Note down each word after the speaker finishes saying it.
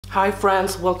Hi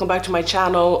friends, welcome back to my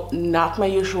channel. Not my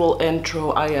usual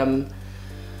intro.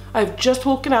 I've just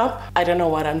woken up. I don't know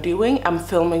what I'm doing. I'm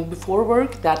filming before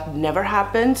work. That never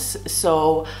happens.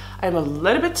 So I'm a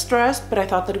little bit stressed, but I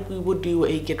thought that we would do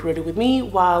a get ready with me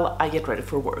while I get ready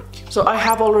for work. So I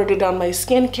have already done my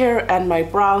skincare and my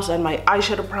brows and my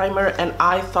eyeshadow primer, and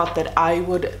I thought that I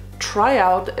would try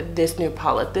out this new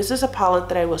palette. This is a palette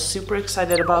that I was super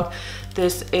excited about.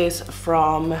 This is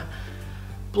from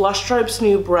Blushtribe's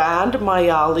new brand,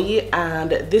 Myali,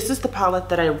 and this is the palette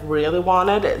that I really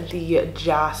wanted, the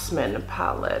Jasmine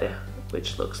palette,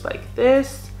 which looks like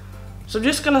this. So I'm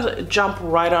just gonna jump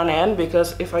right on in,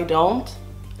 because if I don't,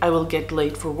 I will get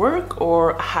late for work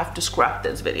or have to scrap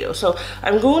this video. So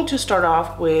I'm going to start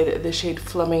off with the shade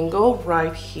Flamingo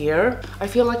right here. I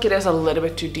feel like it is a little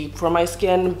bit too deep for my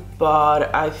skin,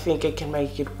 but I think I can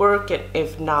make it work, and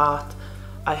if not,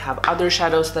 I have other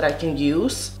shadows that I can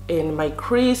use. In my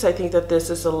crease, I think that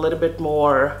this is a little bit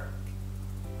more,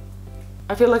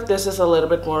 I feel like this is a little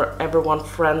bit more everyone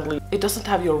friendly. It doesn't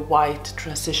have your white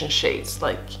transition shades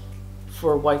like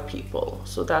for white people,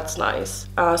 so that's nice.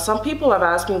 Some people have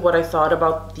asked me what I thought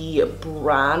about the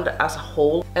brand as a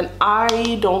whole, and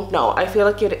I don't know. I feel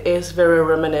like it is very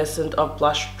reminiscent of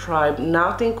Blushtribe,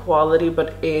 not in quality,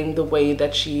 but in the way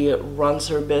that she runs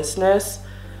her business.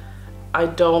 I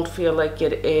don't feel like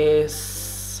it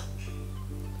is,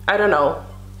 I don't know.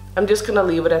 I'm just gonna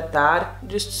leave it at that.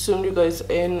 Just zoom you guys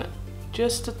in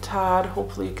just a tad.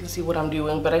 Hopefully you can see what I'm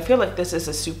doing, but I feel like this is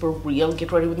a super real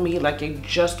get ready with me, like I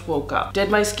just woke up. Did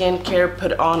my skincare,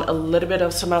 put on a little bit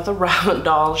of Samantha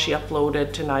Doll she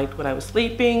uploaded tonight when I was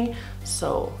sleeping,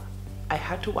 so I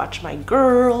had to watch my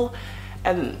girl,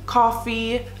 and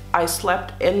coffee. I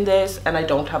slept in this and I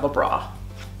don't have a bra.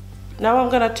 Now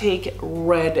I'm gonna take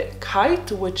Red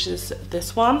Kite, which is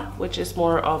this one, which is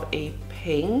more of a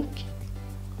pink.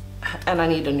 And I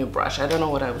need a new brush. I don't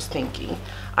know what I was thinking.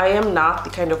 I am not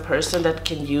the kind of person that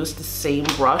can use the same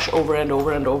brush over and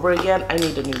over and over again. I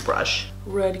need a new brush.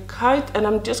 Red Kite, and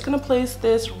I'm just gonna place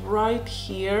this right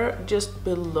here, just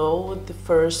below the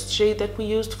first shade that we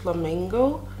used,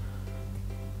 Flamingo.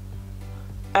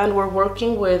 And we're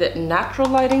working with natural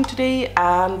lighting today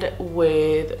and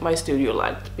with my studio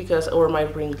light, or my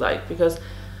ring light, because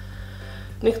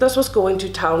Nicholas was going to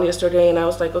town yesterday and I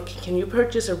was like, okay, can you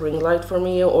purchase a ring light for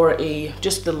me, or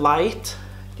just the light,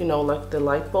 you know, like the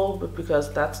light bulb,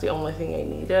 because that's the only thing I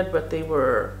needed, but they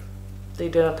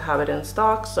didn't have it in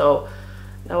stock, so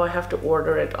now I have to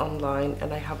order it online,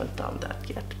 and I haven't done that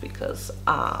yet because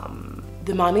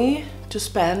the money to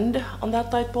spend on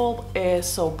that light bulb is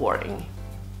so boring.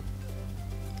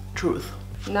 Truth.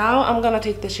 Now I'm gonna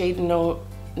take the shade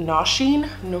Noshin,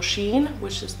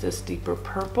 which is this deeper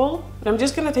purple, and I'm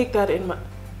just gonna take that in my,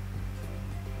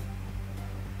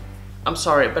 I'm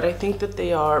sorry, but I think that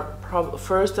they are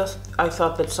first I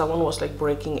thought that someone was like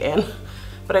breaking in,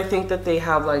 but I think that they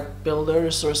have like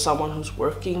builders or someone who's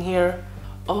working here.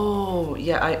 Oh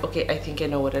yeah, I think I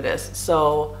know what it is.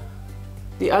 So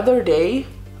the other day,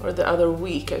 or the other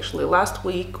week actually, last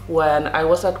week when I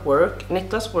was at work,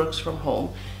 Nicholas works from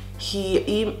home. He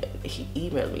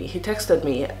emailed me, he texted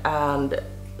me and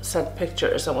sent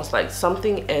pictures and was like,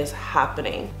 something is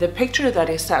happening. The picture that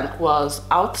he sent was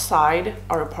outside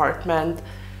our apartment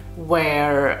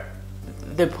where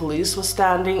the police was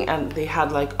standing, and they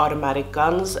had like automatic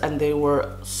guns, and there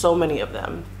were so many of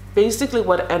them. Basically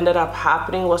what ended up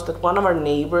happening was that one of our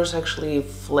neighbors actually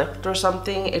flipped or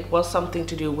something. It was something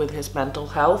to do with his mental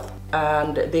health,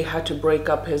 and they had to break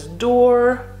up his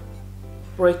door,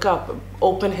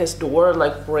 open his door,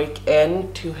 like break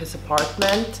into his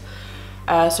apartment.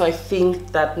 So I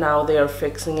think that now they are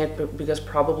fixing it, because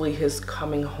probably he's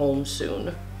coming home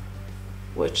soon,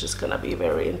 which is gonna be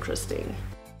very interesting.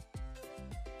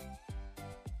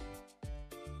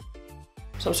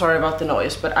 So I'm sorry about the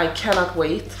noise, but I cannot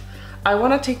wait. I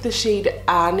wanna take the shade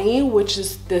Annie, which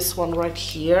is this one right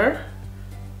here.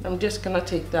 I'm just gonna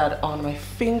take that on my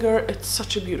finger. It's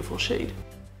such a beautiful shade.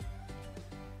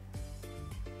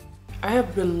 I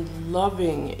have been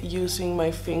loving using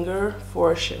my finger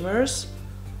for shimmers.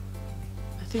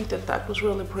 I think that that was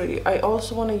really pretty. I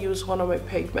also want to use one of my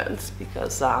pigments,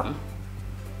 because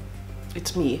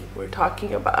it's me we're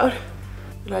talking about.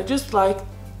 And I just like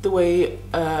the way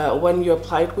when you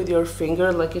apply it with your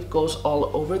finger, like it goes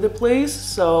all over the place,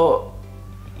 so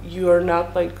you're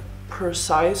not like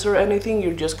precise or anything,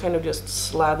 you just kind of just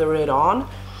slather it on,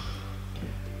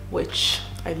 which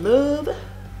I love.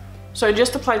 So I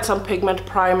just applied some pigment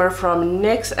primer from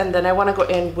NYX, and then I want to go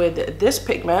in with this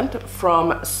pigment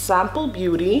from Sample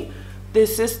Beauty,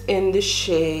 This is in the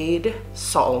shade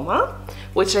Salma,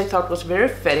 which I thought was very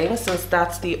fitting since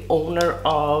that's the owner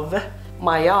of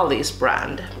Myali's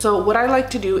brand. So what I like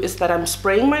to do is that I'm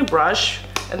spraying my brush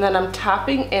and then I'm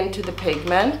tapping into the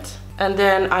pigment and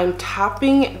then I'm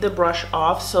tapping the brush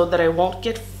off so that I won't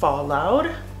get fallout.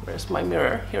 Where's my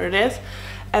mirror? Here it is.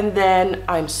 And then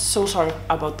I'm so sorry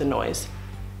about the noise.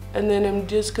 And then I'm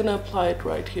just gonna apply it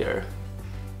right here.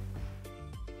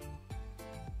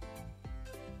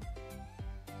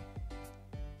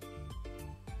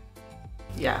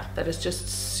 Yeah, that is just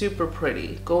super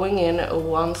pretty. Going in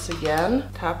once again,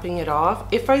 tapping it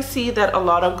off. If I see that a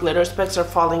lot of glitter specks are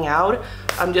falling out,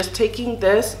 I'm just taking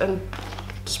this and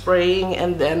spraying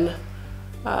and then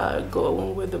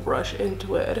going with the brush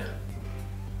into it.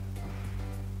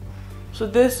 So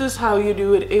this is how you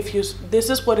do it this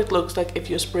is what it looks like if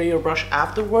you spray your brush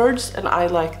afterwards, and I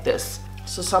like this.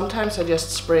 So sometimes I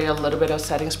just spray a little bit of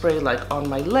setting spray like on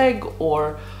my leg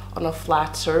or on a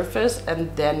flat surface,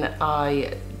 and then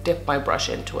I dip my brush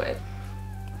into it.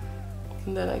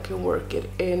 And then I can work it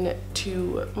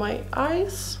into my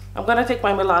eyes. I'm gonna take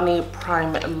my Milani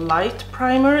Prime Light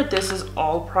Primer. This is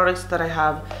all products that I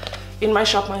have in my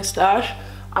Shop My Stash.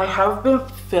 I have been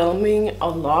filming a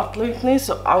lot lately,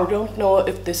 so I don't know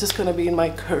if this is gonna be in my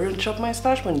current Shop My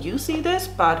Stash when you see this,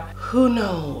 but who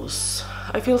knows.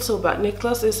 I feel so bad.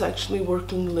 Nicholas is actually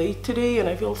working late today and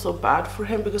I feel so bad for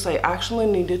him because I actually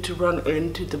needed to run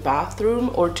into the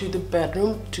bathroom or to the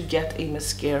bedroom to get a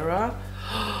mascara.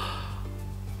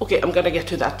 Okay, I'm gonna get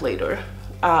to that later.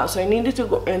 So I needed to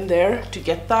go in there to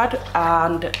get that,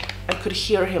 and I could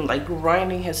hear him like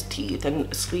grinding his teeth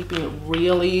and sleeping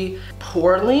really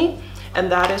poorly. And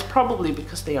that is probably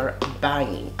because they are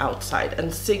banging outside.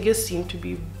 And Sigge seemed to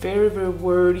be very, very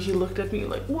worried. He looked at me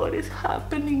like, what is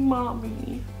happening,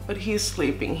 mommy? But he's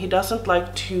sleeping. He doesn't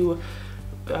like to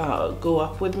go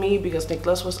up with me because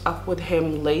Nicholas was up with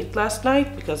him late last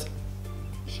night because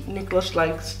Nicholas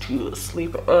likes to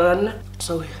sleep on.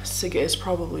 So Sigge is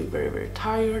probably very, very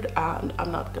tired, and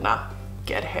I'm not gonna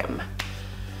get him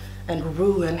and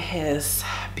ruin his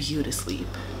beauty sleep.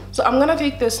 So I'm gonna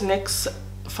take this NYX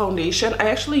foundation. I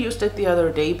actually used it the other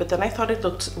day, but then I thought it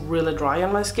looked really dry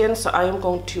on my skin, so I am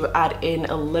going to add in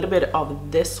a little bit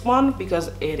of this one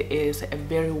because it is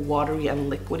very watery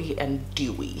and liquidy and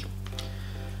dewy.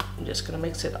 I'm just gonna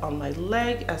mix it on my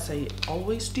leg as I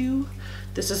always do.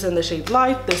 This is in the shade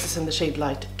Light, this is in the shade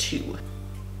Light 2.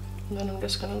 And then I'm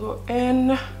just gonna go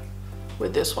in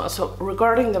with this one. So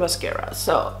regarding the mascara,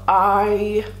 so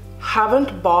I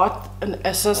haven't bought an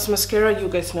Essence mascara. You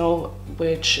guys know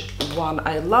which one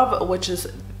I love, which is,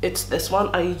 it's this one.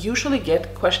 I usually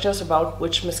get questions about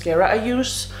which mascara I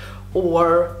use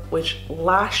or which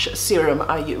lash serum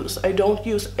I use. I don't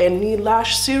use any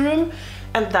lash serum,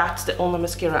 and that's the only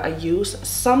mascara I use.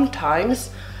 Sometimes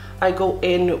I go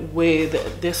in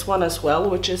with this one as well,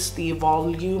 which is the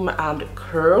Volume and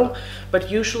Curl,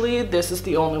 but usually this is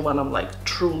the only one I'm like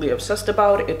truly obsessed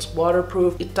about. It's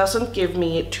waterproof. It doesn't give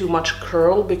me too much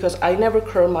curl because I never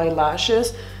curl my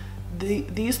lashes.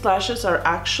 These lashes are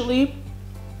actually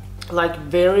like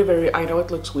very, very, I know it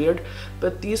looks weird,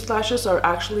 but these lashes are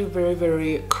actually very,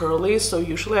 very curly. So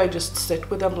usually I just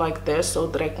sit with them like this so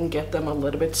that I can get them a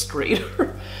little bit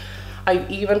straighter. I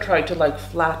even try to like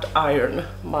flat iron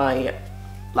my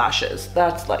lashes.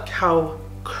 That's like how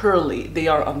curly they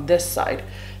are on this side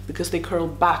because they curl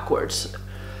backwards.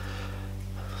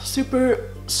 Super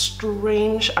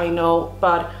strange, I know,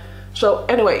 but so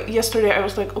anyway, yesterday I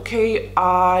was like, okay,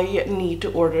 I need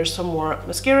to order some more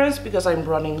mascaras because I'm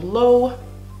running low.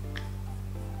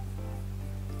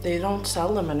 They don't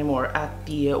sell them anymore at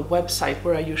the website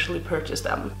where I usually purchase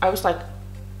them. I was like,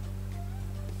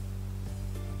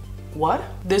 what?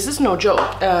 This is no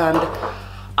joke. And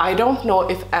I don't know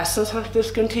if Essence has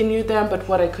discontinued them, but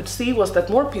what I could see was that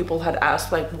more people had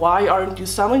asked like, why aren't you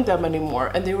selling them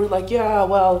anymore? And they were like, yeah,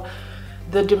 well,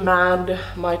 the demand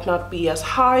might not be as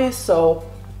high, so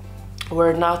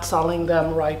we're not selling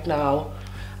them right now.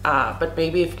 But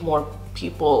maybe if more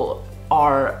people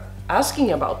are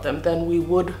asking about them, then we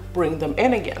would bring them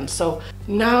in again. So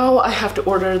now I have to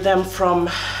order them from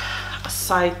a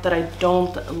site that I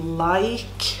don't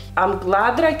like. I'm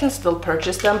glad that I can still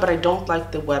purchase them, but I don't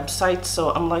like the website, so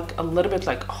I'm like a little bit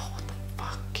like, oh, what the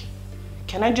fuck?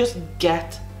 Can I just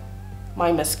get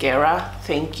my mascara?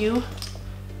 Thank you.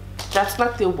 That's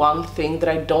like the one thing that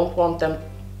I don't want them,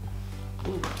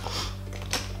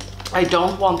 I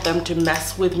don't want them to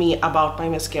mess with me about my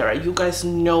mascara. You guys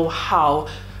know how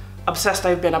obsessed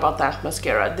I've been about that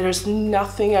mascara. There's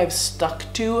nothing I've stuck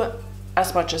to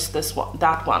as much as this one,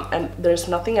 that one, and there's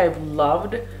nothing I've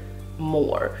loved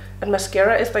more. And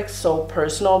mascara is like so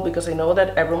personal because I know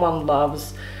that everyone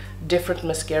loves different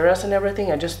mascaras and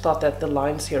everything. I just thought that the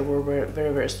lines here were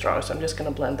very strong, so I'm just gonna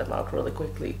blend them out really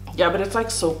quickly. Yeah, but it's like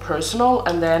so personal.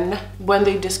 And then when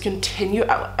they discontinue,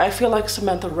 I feel like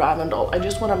Samantha Ravindell. I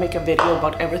just want to make a video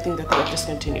about everything that they have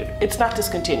discontinued. It's not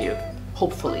discontinued,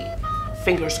 hopefully,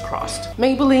 fingers crossed.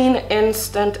 Maybelline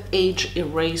Instant Age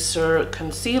Eraser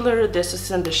Concealer. This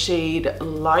is in the shade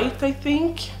Light, I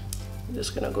think. I'm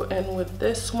just gonna go in with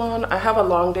this one. I have a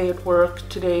long day at work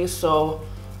today, so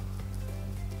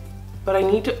but I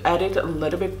need to edit a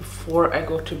little bit before I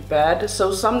go to bed.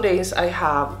 So some days I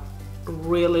have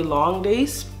really long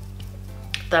days.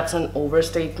 That's an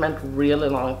overstatement, really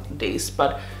long days,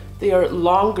 but they are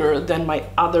longer than my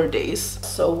other days.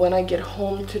 So when I get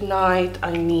home tonight,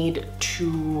 I need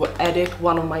to edit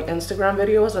one of my Instagram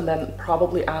videos and then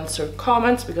probably answer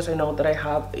comments because I know that I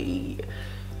have a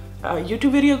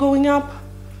YouTube video going up,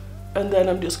 and then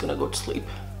I'm just gonna go to sleep.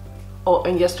 Oh,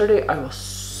 and yesterday I was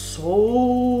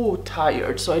so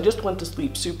tired, so I just went to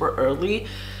sleep super early,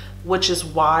 which is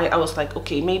why I was like,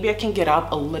 okay, maybe I can get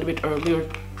up a little bit earlier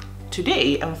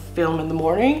today and film in the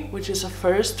morning, which is a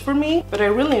first for me, but I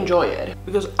really enjoy it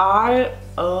because I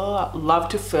love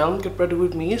to film Get Ready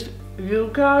With Me. You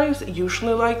guys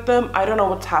usually like them. I don't know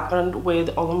what's happened with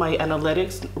all of my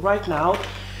analytics right now.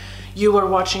 You are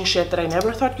watching shit that I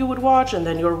never thought you would watch, and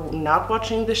then you're not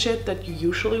watching the shit that you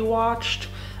usually watched.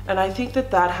 And I think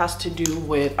that that has to do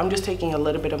with, I'm just taking a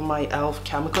little bit of my e.l.f.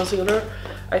 Camo Concealer.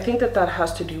 I think that that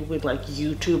has to do with like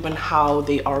YouTube and how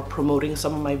they are promoting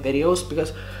some of my videos,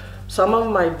 because some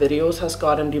of my videos has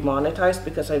gotten demonetized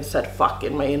because I've said fuck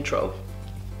in my intro.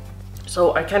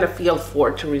 So I kind of feel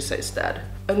forced to resist that.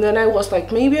 And then I was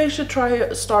like, maybe I should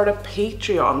start a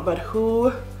Patreon, but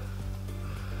who?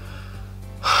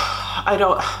 I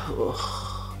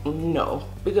don't know,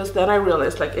 because then I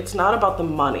realized like it's not about the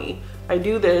money. I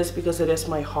do this because it is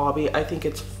my hobby. I think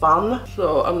it's fun,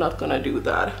 so I'm not gonna do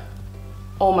that.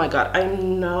 Oh my god,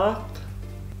 I'm not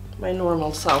my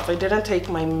normal self. I didn't take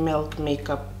my Milk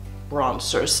Makeup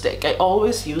bronzer stick. I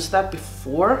always use that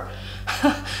before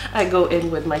I go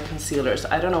in with my concealers.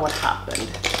 I don't know what happened.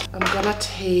 I'm gonna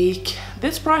take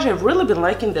this brush. I've really been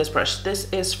liking this brush.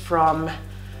 This is from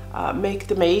Make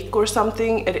the Make or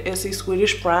something. It is a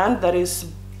Swedish brand that is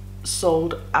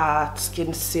sold at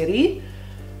Skin City.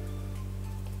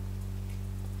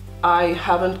 I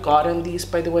haven't gotten these,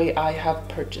 by the way. I have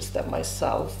purchased them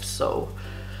myself, so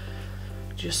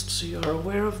just so you're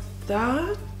aware of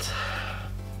that.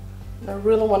 I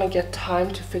really want to get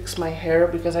time to fix my hair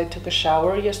because I took a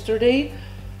shower yesterday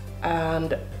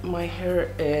and my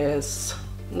hair is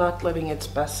not living its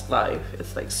best life.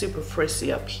 It's like super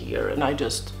frizzy up here, and I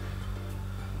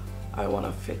want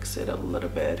to fix it a little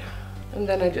bit. And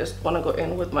then I just want to go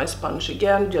in with my sponge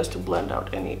again just to blend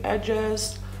out any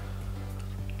edges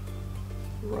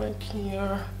right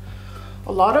here.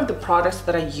 A lot of the products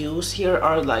that I use here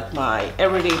are like my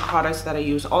everyday products that I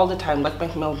use all the time, like my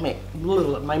Milk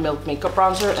Makeup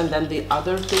bronzer, and then the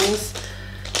other things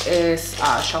is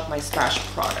Shop My Stash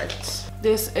products.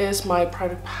 This is my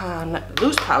Private Pan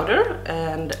loose powder,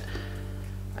 and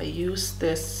I use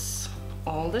this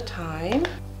all the time.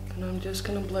 And I'm just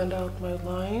gonna blend out my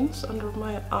lines under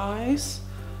my eyes,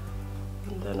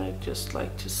 and then I just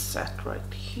like to set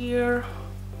right here.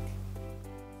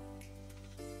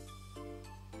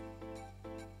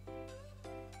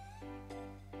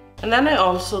 And then I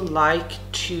also like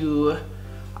to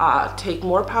take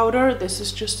more powder. This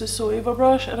is just a Zoeva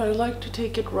brush, and I like to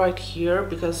take it right here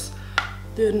because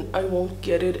then I won't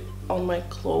get it on my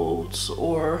clothes,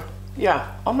 or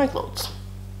yeah, on my clothes.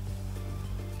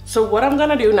 So what I'm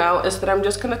gonna do now is that I'm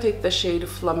just gonna take the shade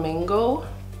Flamingo,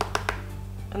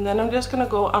 and then I'm just gonna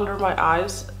go under my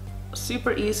eyes,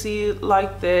 super easy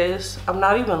like this. I'm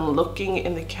not even looking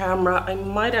in the camera. I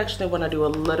might actually wanna do a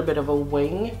little bit of a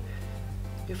wing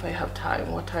if I have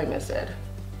time. What time is it?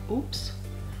 Oops.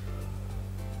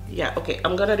 Yeah, okay,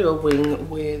 I'm gonna do a wing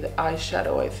with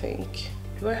eyeshadow, I think.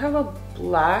 Do I have a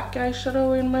black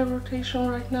eyeshadow in my rotation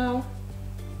right now?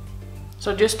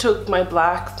 So I just took my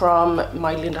black from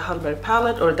my Linda Hallberg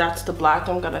palette, or that's the black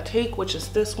I'm gonna take, which is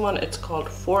this one. It's called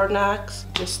Fornax.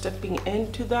 Just stepping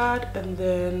into that, and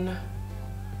then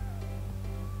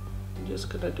I'm just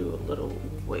gonna do a little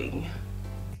wing.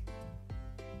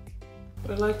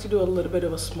 I like to do a little bit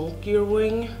of a smokier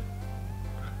wing,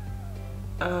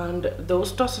 and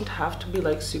those doesn't have to be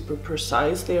like super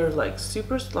precise. They are like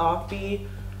super sloppy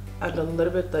and a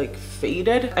little bit like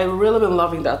faded. I've really been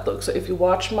loving that look. So if you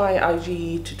watch my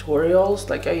IG tutorials,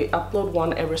 like I upload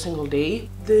one every single day,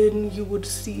 then you would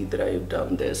see that I've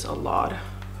done this a lot.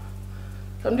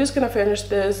 I'm just gonna finish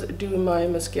this, do my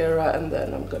mascara, and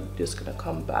then I'm just gonna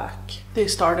come back. They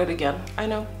started again. I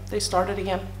know, they started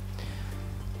again.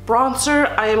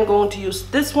 Bronzer, I am going to use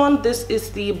this one. This is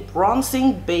the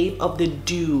Bronzing Babe of the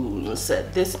Dunes.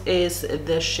 This is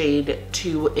the shade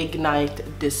To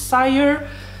Ignite Desire.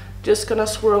 Just gonna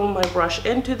swirl my brush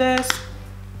into this.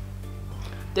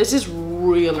 This is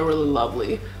really, really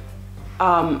lovely.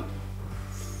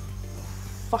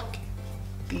 Fuck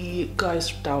the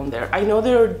guys down there. I know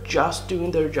they're just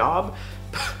doing their job,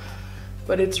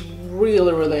 but it's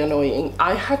really, really annoying.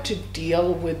 I had to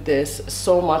deal with this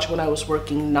so much when I was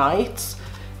working nights,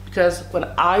 because when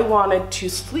I wanted to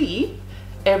sleep,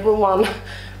 everyone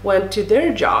went to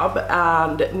their job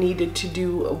and needed to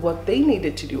do what they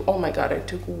needed to do. Oh my god, I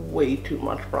took way too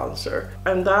much bronzer.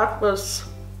 And that was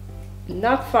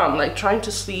not fun, like trying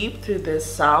to sleep to this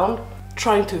sound,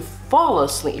 trying to fall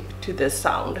asleep to this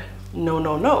sound. No,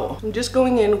 no, no. I'm just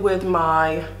going in with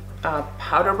my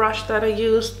powder brush that I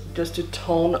used just to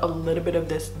tone a little bit of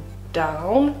this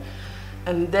down.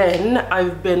 And then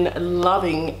I've been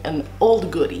loving an old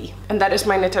goodie, and that is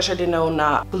my Natasha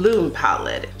Denona Bloom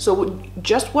palette. So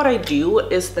just what I do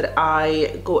is that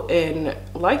I go in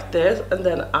like this, and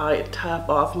then I tap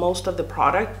off most of the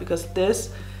product, because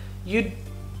this, you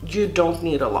don't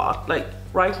need a lot. Like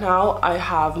right now I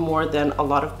have more than a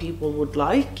lot of people would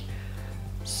like.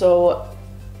 So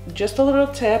just a little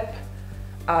tip.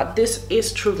 This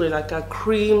is truly like a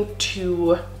cream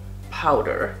to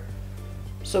powder.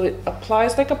 So it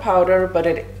applies like a powder, but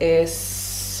it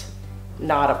is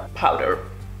not a powder.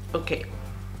 Okay,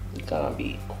 I'm gonna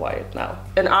be quiet now.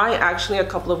 And I actually a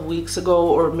couple of weeks ago,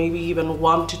 or maybe even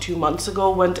 1 to 2 months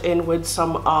ago, went in with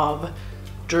some of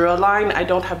Duraline. I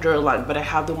don't have Duraline, but I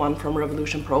have the one from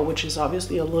Revolution Pro, which is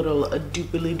obviously a little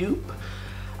doopily doop.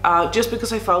 Just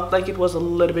because I felt like it was a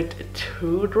little bit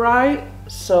too dry.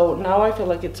 So now I feel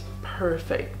like it's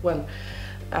perfect when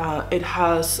it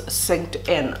has synced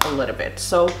in a little bit.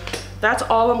 So that's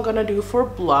all I'm gonna do for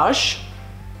blush.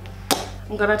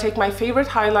 I'm gonna take my favorite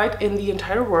highlight in the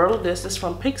entire world. This is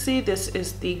from Pixi. This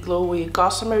is the glowy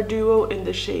gossamer duo in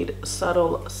the shade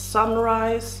Subtle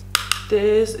Sunrise.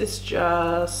 This is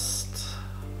just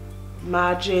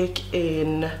magic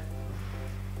in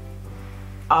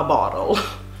a bottle.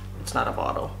 It's not a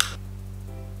bottle.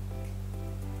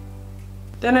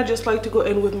 Then I just like to go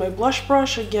in with my blush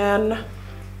brush again,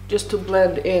 just to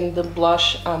blend in the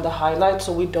blush and the highlight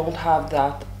so we don't have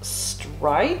that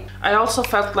stripe. I also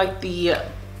felt like the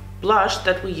blush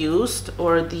that we used,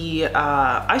 or the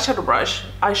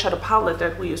eyeshadow palette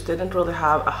that we used, didn't really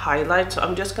have a highlight. So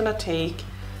I'm just gonna take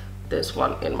this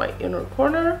one in my inner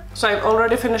corner. So I've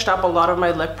already finished up a lot of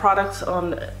my lip products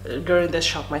during this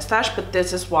Shop My Stash, but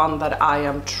this is one that I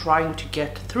am trying to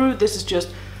get through. This is just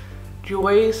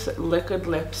Jouer Liquid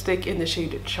lipstick in the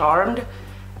shade Charmed,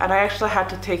 and I actually had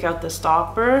to take out the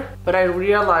stopper, but I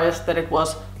realized that it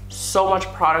was so much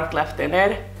product left in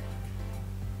it.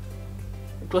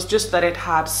 It was just that it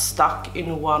had stuck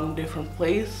in one different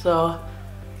place, so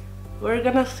we're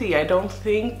gonna see. I don't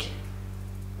think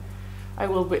I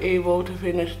will be able to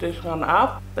finish this one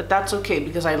up, but that's okay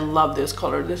because I love this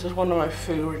color. This is one of my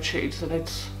favorite shades and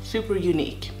it's super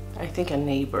unique. I think a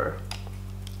neighbor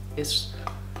is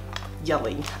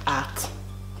yelling at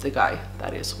the guy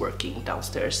that is working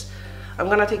downstairs. I'm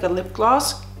gonna take a lip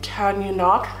gloss, Can You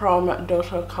Not, from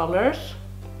Dosa Colors.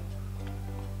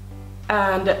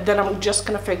 And then I'm just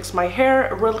gonna fix my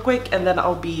hair real quick, and then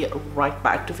I'll be right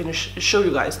back to show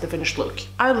you guys the finished look.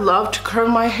 I love to curl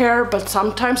my hair, but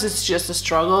sometimes it's just a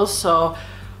struggle, so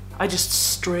I just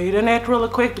straighten it really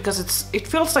quick because it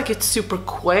feels like it's super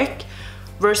quick,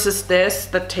 versus this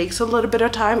that takes a little bit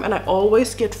of time, and I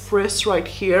always get frizz right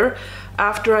here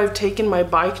after I've taken my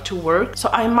bike to work. So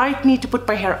I might need to put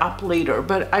my hair up later,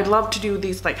 but I love to do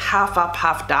these like half up,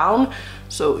 half down.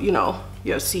 So, you know,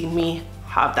 you have seen me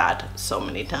have that so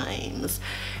many times.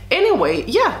 Anyway,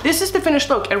 yeah, this is the finished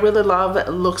look. I really love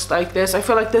looks like this. I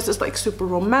feel like this is like super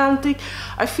romantic.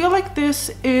 I feel like this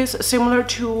is similar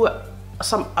to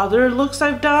some other looks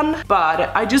I've done, but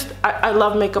I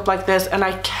love makeup like this, and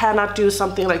I cannot do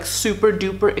something like super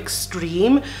duper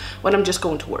extreme when I'm just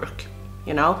going to work,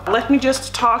 you know? Let me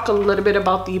just talk a little bit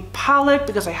about the palette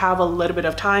because I have a little bit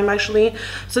of time actually.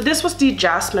 So this was the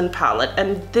Jasmine palette,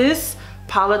 and this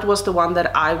palette was the one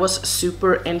that I was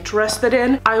super interested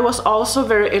in. I was also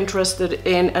very interested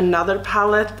in another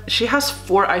palette. She has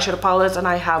 4 eyeshadow palettes and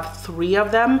I have 3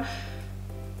 of them.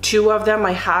 2 of them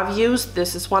I have used.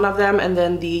 This is one of them, and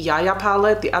then the Yaya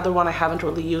palette. The other one I haven't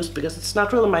really used because it's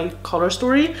not really my color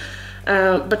story.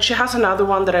 But she has another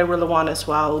one that I really want as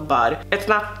well, but it's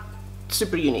not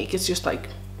super unique. It's just like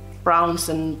browns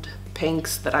and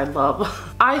pinks that I love.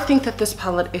 I think that this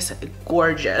palette is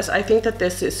gorgeous. I think that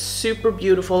this is super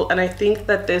beautiful, and I think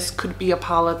that this could be a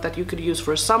palette that you could use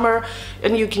for summer,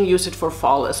 and you can use it for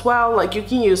fall as well. Like, you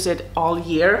can use it all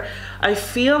year. I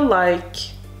feel like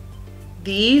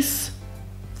these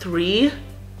three,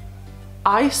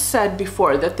 I said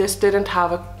before that this didn't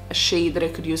have a shade that I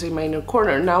could use in my inner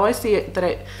corner. Now I see it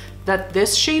that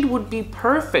this shade would be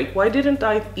perfect. Why didn't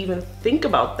I even think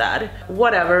about that?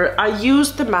 Whatever, I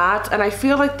used the matte, and I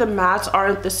feel like the mattes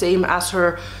aren't the same as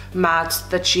her mattes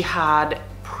that she had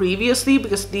previously,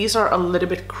 because these are a little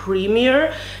bit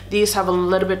creamier. These have a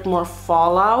little bit more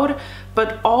fallout,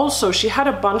 but also she had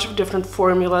a bunch of different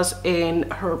formulas in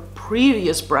her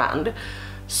previous brand.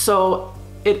 So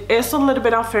it is a little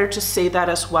bit unfair to say that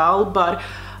as well, but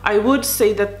I would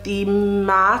say that the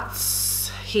mattes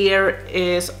here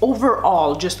is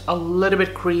overall just a little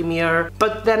bit creamier,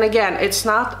 but then again, it's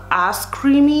not as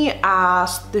creamy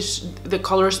as the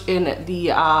colors in the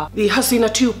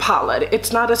Hasina 2 palette.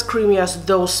 It's not as creamy as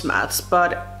those mattes, but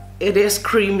it is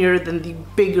creamier than the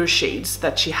bigger shades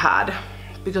that she had,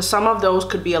 because some of those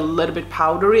could be a little bit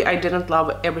powdery. I didn't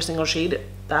love every single shade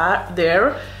now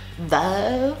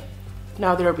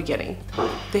they're beginning.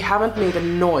 They haven't made a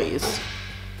noise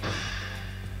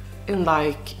in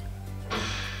like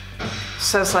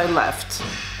since I left.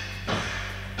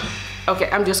 Okay,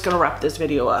 I'm just gonna wrap this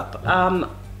video up.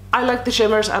 I like the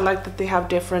shimmers. I like that they have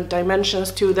different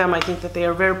dimensions to them. I think that they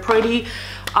are very pretty.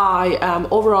 I am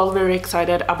overall very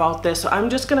excited about this. So I'm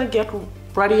just gonna get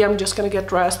ready, I'm just gonna get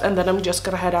dressed, and then I'm just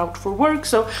gonna head out for work.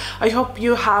 So I hope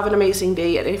you have an amazing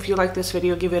day, and if you like this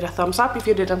video, give it a thumbs up. If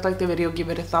you didn't like the video, give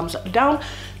it a thumbs down.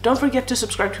 Don't forget to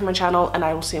subscribe to my channel, and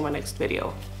I will see you in my next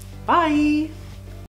video. Bye!